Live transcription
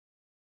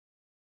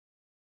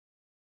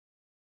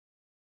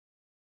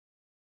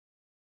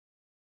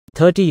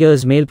30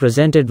 years male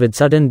presented with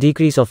sudden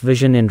decrease of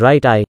vision in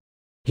right eye.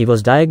 He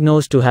was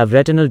diagnosed to have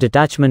retinal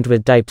detachment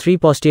with type 3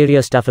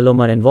 posterior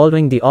staphyloma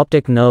involving the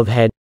optic nerve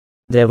head.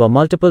 There were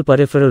multiple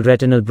peripheral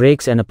retinal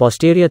breaks and a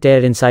posterior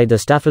tear inside the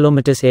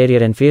staphylomatous area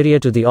inferior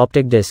to the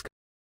optic disc.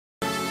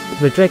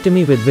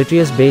 Vitrectomy with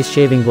vitreous base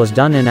shaving was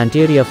done and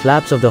anterior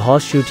flaps of the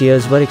horseshoe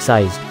tears were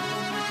excised.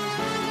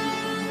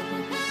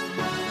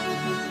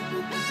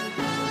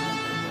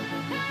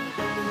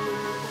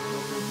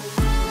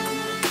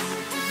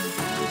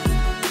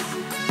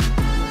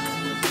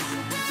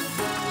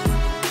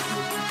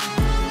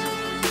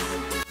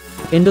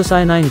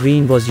 Indocyanine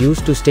green was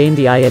used to stain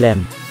the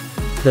ILM.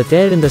 The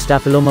tear in the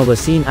staphyloma was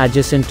seen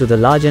adjacent to the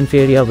large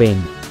inferior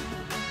vein.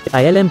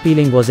 ILM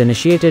peeling was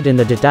initiated in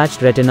the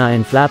detached retina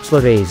and flaps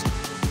were raised.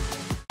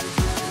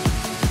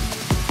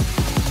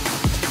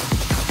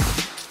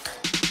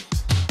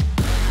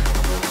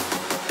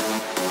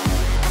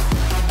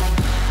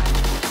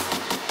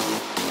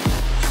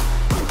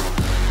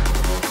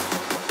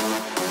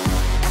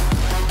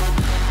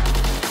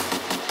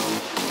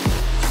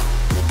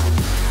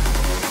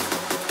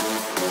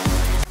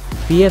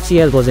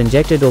 PFCL was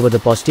injected over the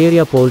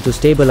posterior pole to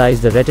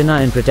stabilize the retina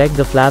and protect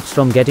the flaps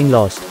from getting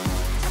lost.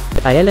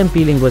 ILM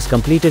peeling was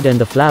completed and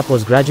the flap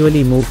was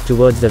gradually moved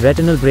towards the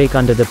retinal break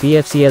under the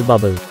PFCL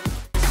bubble.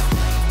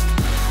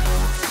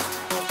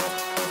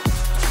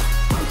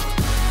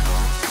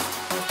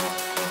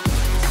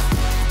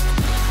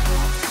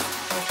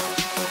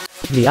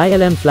 The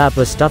ILM flap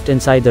was stuffed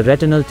inside the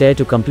retinal tear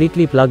to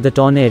completely plug the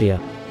torn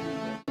area.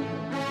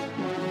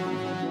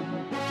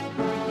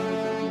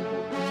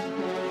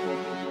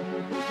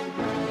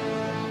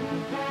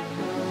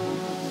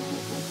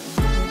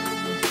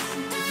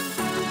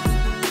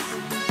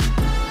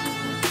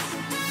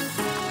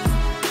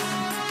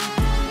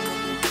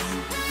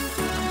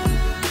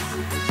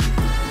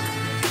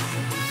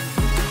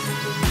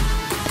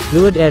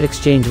 Fluid air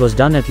exchange was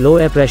done at low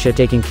air pressure,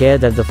 taking care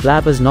that the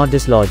flap is not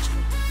dislodged.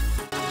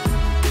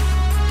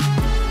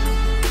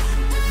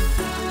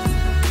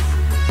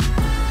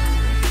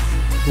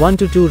 One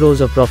to two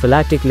rows of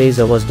prophylactic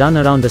laser was done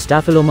around the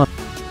staphyloma.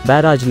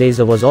 Barrage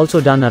laser was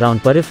also done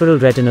around peripheral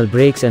retinal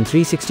breaks and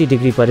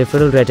 360-degree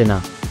peripheral retina.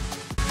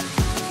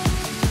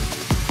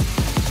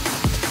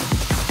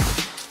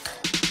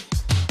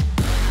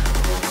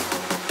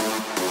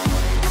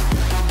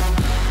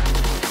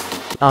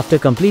 After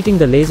completing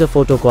the laser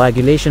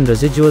photocoagulation,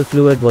 residual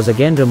fluid was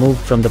again removed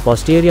from the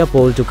posterior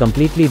pole to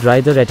completely dry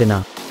the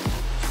retina.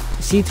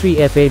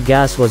 C3F8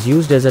 gas was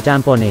used as a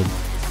tamponade.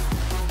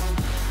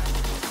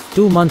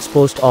 2 months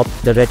post-op,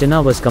 the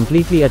retina was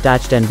completely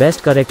attached and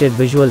best corrected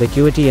visual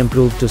acuity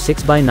improved to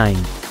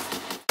 6/9.